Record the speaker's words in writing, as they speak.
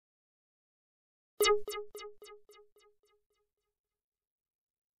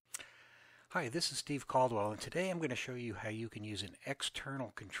Hi, this is Steve Caldwell, and today I'm going to show you how you can use an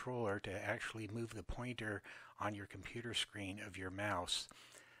external controller to actually move the pointer on your computer screen of your mouse.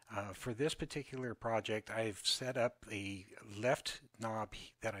 For this particular project, I've set up the left knob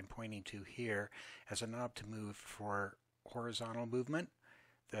that I'm pointing to here as a knob to move for horizontal movement.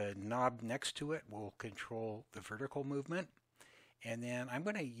 The knob next to it will control the vertical movement. And then I'm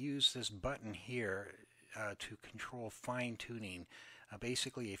going to use this button here to control fine tuning.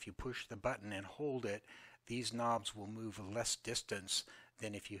 Basically, if you push the button and hold it, these knobs will move less distance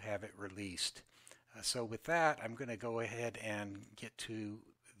than if you have it released. So with that, I'm going to go ahead and get to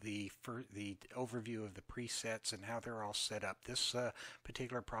the overview of the presets and how they're all set up. This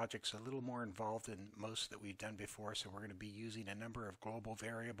particular project's a little more involved than most that we've done before, so we're going to be using a number of global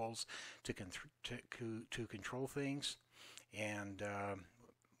variables to control things, and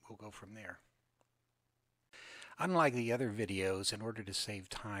we'll go from there. Unlike the other videos, in order to save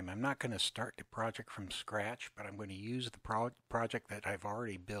time, I'm not going to start the project from scratch, but I'm going to use the project that I've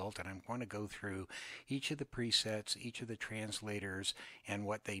already built, and I'm going to go through each of the presets, each of the translators, and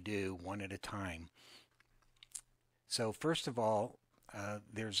what they do one at a time. So first of all,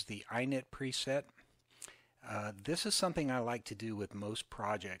 there's the iNet preset. This is something I like to do with most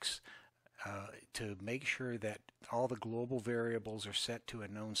projects to make sure that all the global variables are set to a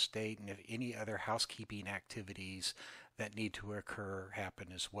known state, and if any other housekeeping activities that need to occur happen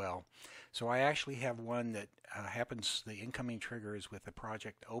as well. So I actually have one that happens, the incoming trigger is with the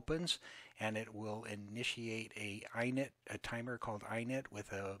project opens, and it will initiate a timer called iNet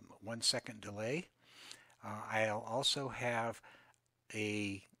with a 1 second delay. I'll also have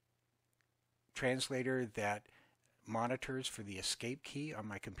a translator that monitors for the escape key on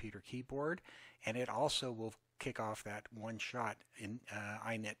my computer keyboard, and it also will kick off that one-shot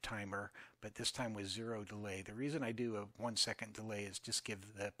iNet timer, but this time with 0 delay. The reason I do a 1 second delay is just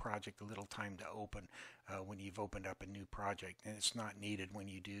give the project a little time to open when you've opened up a new project, and it's not needed when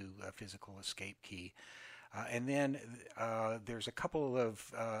you do a physical escape key. And then there's a couple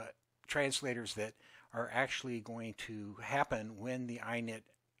of translators that are actually going to happen when the iNet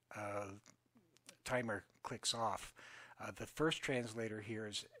timer clicks off. The first translator here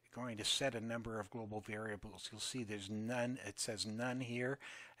is going to set a number of global variables. You'll see there's none, it says none here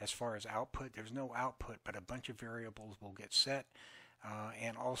as far as output. There's no output, but a bunch of variables will get set,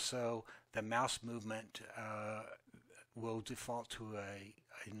 and also the mouse movement will default to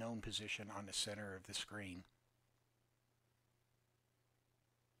a known position on the center of the screen.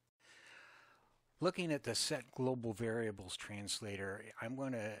 Looking at the set global variables translator, I'm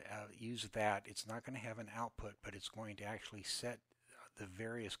going to use that. It's not going to have an output, but it's going to actually set the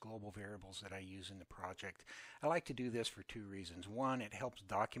various global variables that I use in the project. I like to do this for two reasons. One, it helps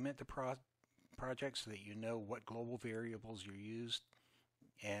document the project so that you know what global variables you used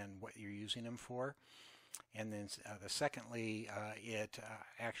and what you're using them for. And then secondly, it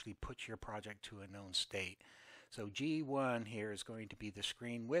actually puts your project to a known state. So G1 here is going to be the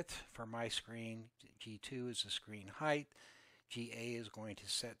screen width for my screen. G2 is the screen height. GA is going to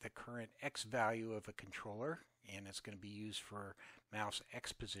set the current X value of a controller, and it's going to be used for mouse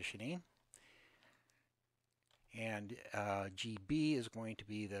X positioning. And GB is going to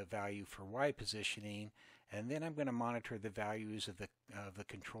be the value for Y positioning. And then I'm going to monitor the values of the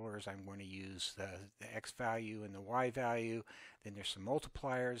controllers I'm going to use, the X value and the Y value. Then there's some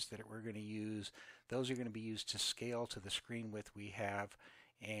multipliers that we're going to use. Those are going to be used to scale to the screen width we have.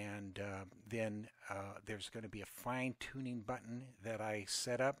 And then there's going to be a fine-tuning button that I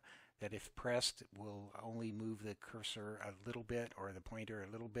set up that if pressed will only move the cursor a little bit or the pointer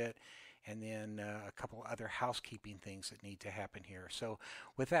a little bit, and then a couple other housekeeping things that need to happen here. So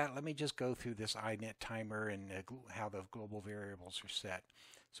with that, let me just go through this iNet timer and how the global variables are set.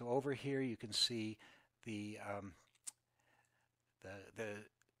 So over here you can see the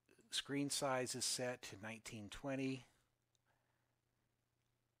screen size is set to 1920.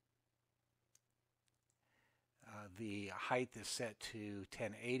 The height is set to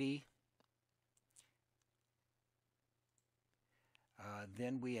 1080.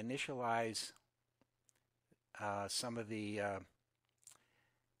 Then we initialize some of the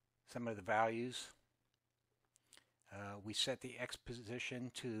values. We set the X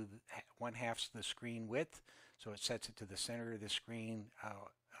position to 1/2 the screen width, so it sets it to the center of the screen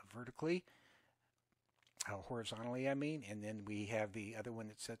vertically, horizontally I mean, and then we have the other one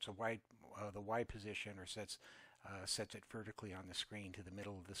that sets the Y position, or sets it vertically on the screen to the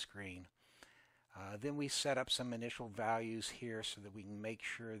middle of the screen. Then we set up some initial values here so that we can make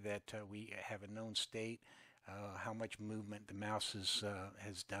sure that we have a known state, how much movement the mouse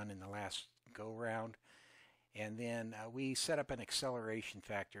has done in the last go around. And then we set up an acceleration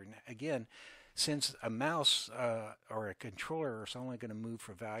factor. Now, again, since a mouse or a controller is only going to move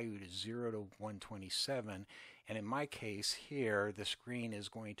for value to 0 to 127, and in my case here, the screen is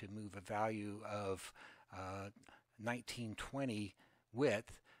going to move a value of 1920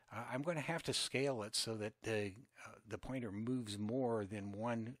 width, I'm going to have to scale it so that the pointer moves more than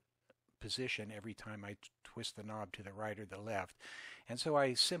one position every time I twist the knob to the right or the left. And so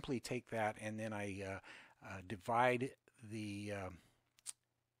I simply take that and then I divide the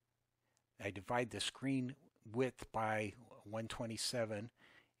screen width by 127,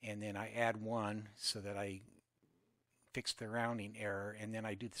 and then I add 1 so that I fix the rounding error, and then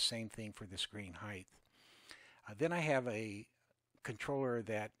I do the same thing for the screen height. Then I have a controller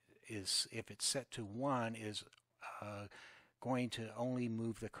that is, if it's set to 1, is going to only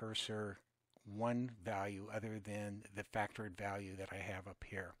move the cursor one value other than the factored value that I have up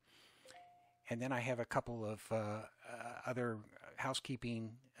here. And then I have a couple of other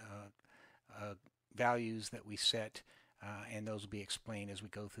housekeeping values that we set, and those will be explained as we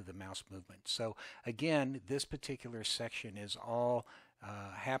go through the mouse movement. So again, this particular section is all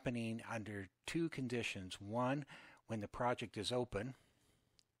happening under two conditions. One, when the project is open,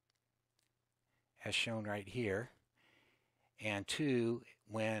 as shown right here, and two,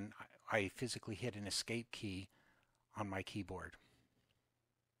 when I physically hit an escape key on my keyboard.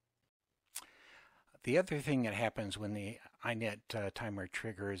 The other thing that happens when the iNet timer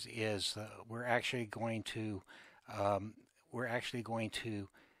triggers is we're actually going to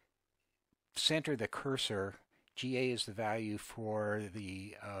center the cursor. GA is the value for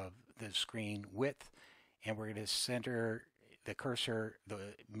the screen width, and we're going to center the cursor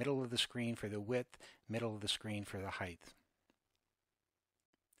the middle of the screen for the width, middle of the screen for the height.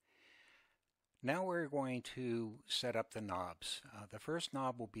 Now we're going to set up the knobs. The first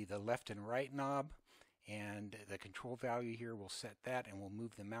knob will be the left and right knob, and the control value here will set that, and we'll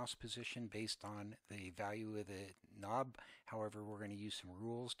move the mouse position based on the value of the knob. However, we're going to use some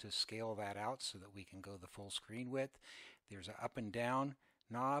rules to scale that out so that we can go the full screen width. There's an up and down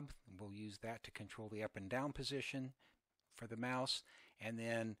knob. We'll use that to control the up and down position for the mouse, and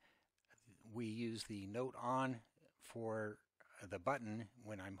then we use the note on for the button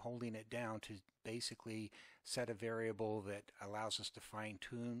when I'm holding it down to basically set a variable that allows us to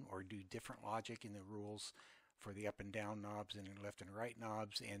fine-tune or do different logic in the rules for the up and down knobs and the left and right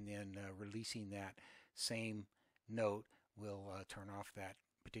knobs, and then releasing that same note will turn off that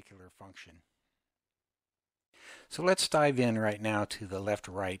particular function. So let's dive in right now to the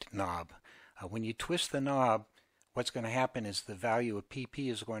left-right knob. When you twist the knob, what's going to happen is the value of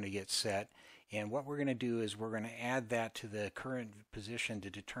PP is going to get set, and what we're going to do is we're going to add that to the current position to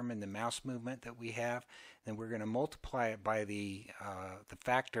determine the mouse movement that we have. Then we're going to multiply it by the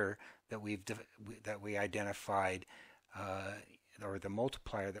factor that we identified, or the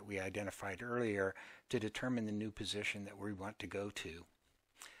multiplier that we identified earlier, to determine the new position that we want to go to.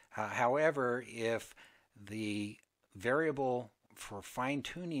 However, if the variable for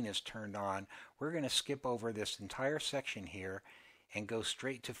fine-tuning is turned on, we're going to skip over this entire section here and go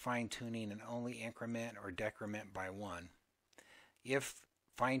straight to fine-tuning and only increment or decrement by 1. If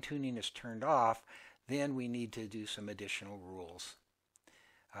fine-tuning is turned off, then we need to do some additional rules.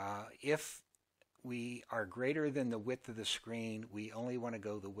 If we are greater than the width of the screen, we only want to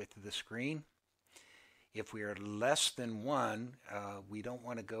go the width of the screen. If we are less than 1, we don't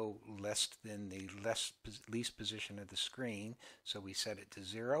want to go less than the least position of the screen, so we set it to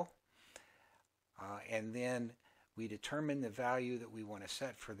 0. And then we determine the value that we want to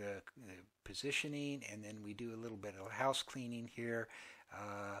set for the positioning, and then we do a little bit of house cleaning here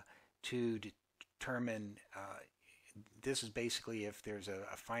to determine this is basically if there's a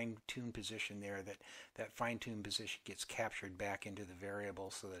fine-tuned position there, that fine-tuned position gets captured back into the variable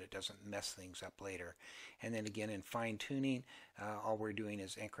so that it doesn't mess things up later. And then again, in fine-tuning, all we're doing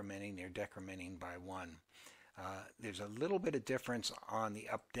is incrementing or decrementing by 1. There's a little bit of difference on the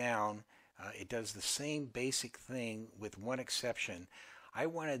up-down. It does the same basic thing with one exception. I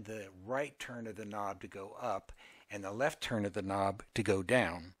wanted the right turn of the knob to go up and the left turn of the knob to go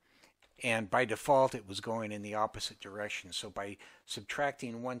down. And by default, it was going in the opposite direction. So by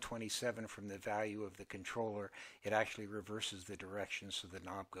subtracting 127 from the value of the controller, it actually reverses the direction so the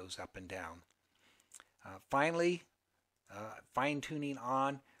knob goes up and down. Finally, fine-tuning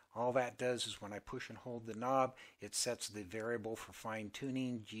on. All that does is when I push and hold the knob, it sets the variable for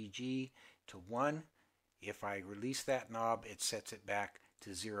fine-tuning, GG, to 1. If I release that knob, it sets it back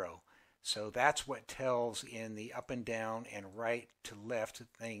to 0. So that's what tells in the up and down and right to left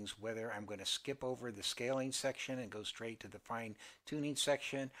things whether I'm going to skip over the scaling section and go straight to the fine tuning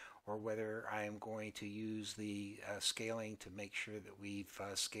section, or whether I am going to use the scaling to make sure that we've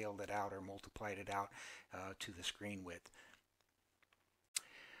scaled it out or multiplied it out to the screen width.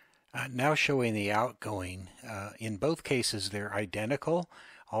 Now showing the outgoing. In both cases they're identical.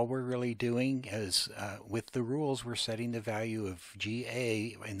 All we're really doing is, with the rules, we're setting the value of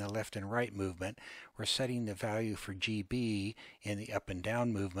GA in the left and right movement. We're setting the value for GB in the up and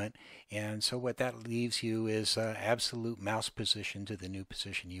down movement. And so what that leaves you is absolute mouse position to the new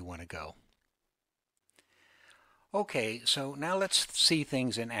position you want to go. Okay, so now let's see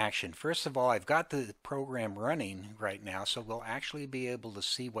things in action. First of all, I've got the program running right now, so we'll actually be able to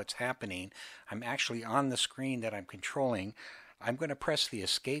see what's happening. I'm actually on the screen that I'm controlling. I'm going to press the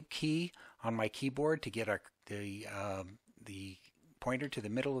escape key on my keyboard to get the pointer to the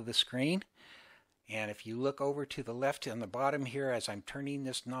middle of the screen. And if you look over to the left on the bottom here, as I'm turning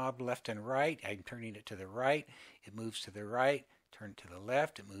this knob left and right, I'm turning it to the right, it moves to the right, turn to the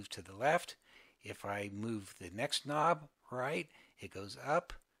left, it moves to the left. If I move the next knob right, it goes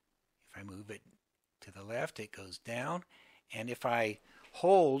up. If I move it to the left, it goes down. And if I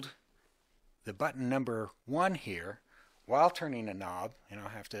hold the button number 1 here while turning a knob, and I'll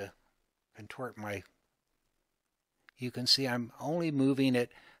have to contort you can see I'm only moving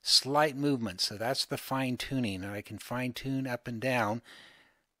it slight movements, so that's the fine tuning, and I can fine tune up and down.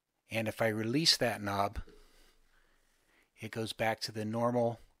 And if I release that knob, it goes back to the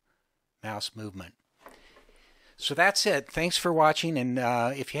normal mouse movement. So that's it. Thanks for watching, and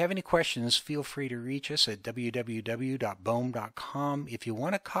if you have any questions, feel free to reach us at www.bome.com. If you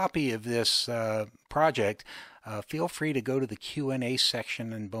want a copy of this project, feel free to go to the Q&A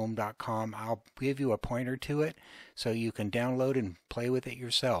section in bome.com. I'll give you a pointer to it so you can download and play with it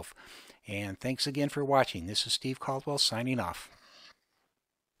yourself. And thanks again for watching. This is Steve Caldwell signing off.